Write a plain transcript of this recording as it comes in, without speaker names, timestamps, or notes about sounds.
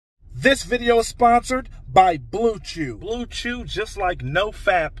This video is sponsored by Blue Chew. Blue Chew, just like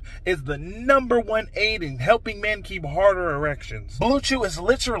NoFap, is the #1 aid in helping men keep harder erections. Blue Chew is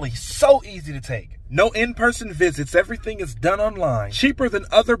literally so easy to take. No in-person visits, everything is done online. Cheaper than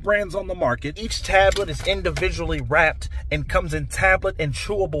other brands on the market. Each tablet is individually wrapped and comes in tablet and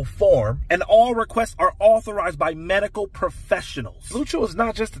chewable form. And all requests are authorized by medical professionals. Blue Chew is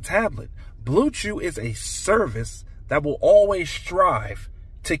not just a tablet. Blue Chew is a service that will always strive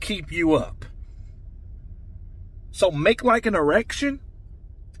to keep you up. So make like an erection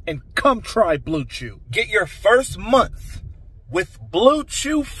and come try Blue Chew. Get your first month with Blue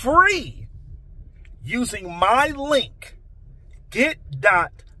Chew free using my link,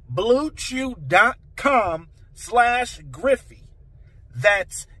 get.bluechew.com/Griffey.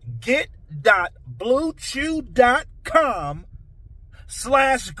 That's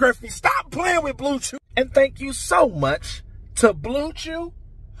get.bluechew.com/Griffey. Stop playing with Blue Chew. And thank you so much to Blue Chew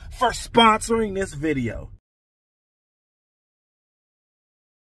for sponsoring this video.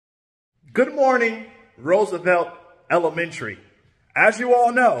 Good morning, Roosevelt Elementary. As you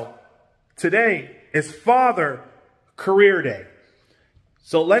all know, today is Father Career Day.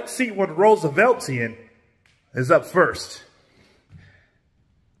 So let's see what Rooseveltian is up first.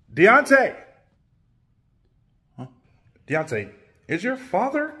 Deontay. Huh? Deontay, is your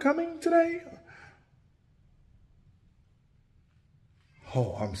father coming today?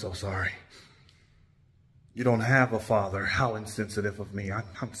 Oh, I'm so sorry. You don't have a father. How insensitive of me.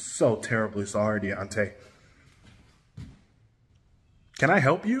 I'm so terribly sorry, Deontay. Can I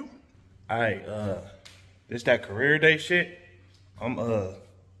help you? This that career day shit? I'm,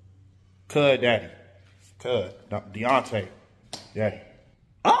 Cud Daddy. Cud. Deontay Daddy.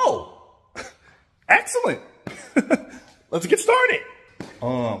 Oh! Excellent! Let's get started.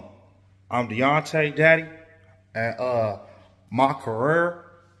 I'm Deontay Daddy. And, my career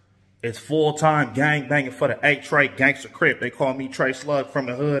is full-time gang banging for the A-Trey Gangster Crip. They call me Trey Slug from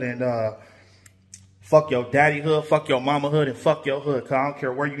the hood, and fuck your daddy hood, fuck your mama hood, and fuck your hood. Cause I don't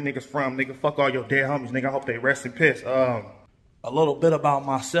care where you niggas from, nigga. Fuck all your dead homies, nigga. I hope they rest in peace. A little bit about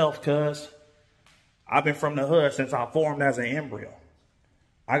myself, cuz I've been from the hood since I formed as an embryo.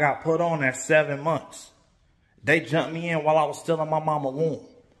 I got put on at 7 months. They jumped me in while I was still in my mama's womb.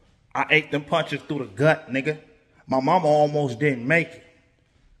 I ate them punches through the gut, nigga. My mama almost didn't make it.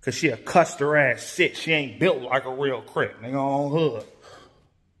 Cause she a cussed her ass shit. She ain't built like a real Crip, nigga, on hood.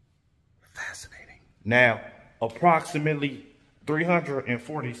 Fascinating. Now, approximately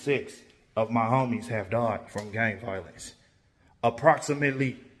 346 of my homies have died from gang violence.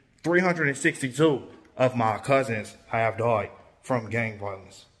 Approximately 362 of my cousins have died from gang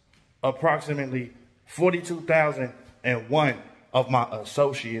violence. Approximately 42,001 of my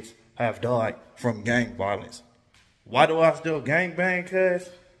associates have died from gang violence. Why do I still gang bang, cuz?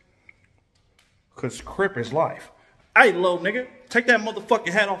 Cause Crip is life. Hey, little nigga, take that motherfucking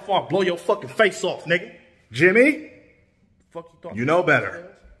hat off or I'll blow your fucking face off, nigga. Jimmy? Fuck you thought? You know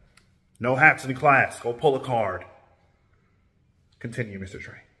better. No hats in class. Go pull a card. Continue, Mr.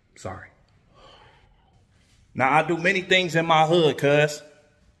 Trey. Sorry. Now, I do many things in my hood, cuz.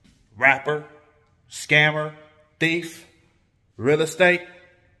 Rapper, scammer, thief, real estate.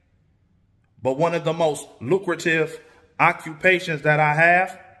 But one of the most lucrative occupations that I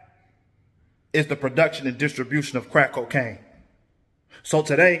have is the production and distribution of crack cocaine. So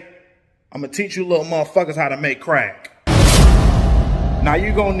today, I'm gonna teach you little motherfuckers how to make crack. Now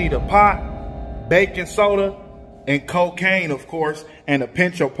you gonna need a pot, baking soda, and cocaine, of course, and a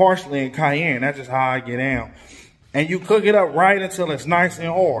pinch of parsley and cayenne. That's just how I get down. And you cook it up right until it's nice and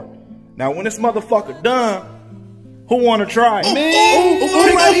hard. Now when this motherfucker done, who wanna try it?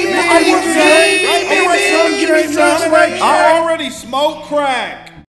 I already smoked crack.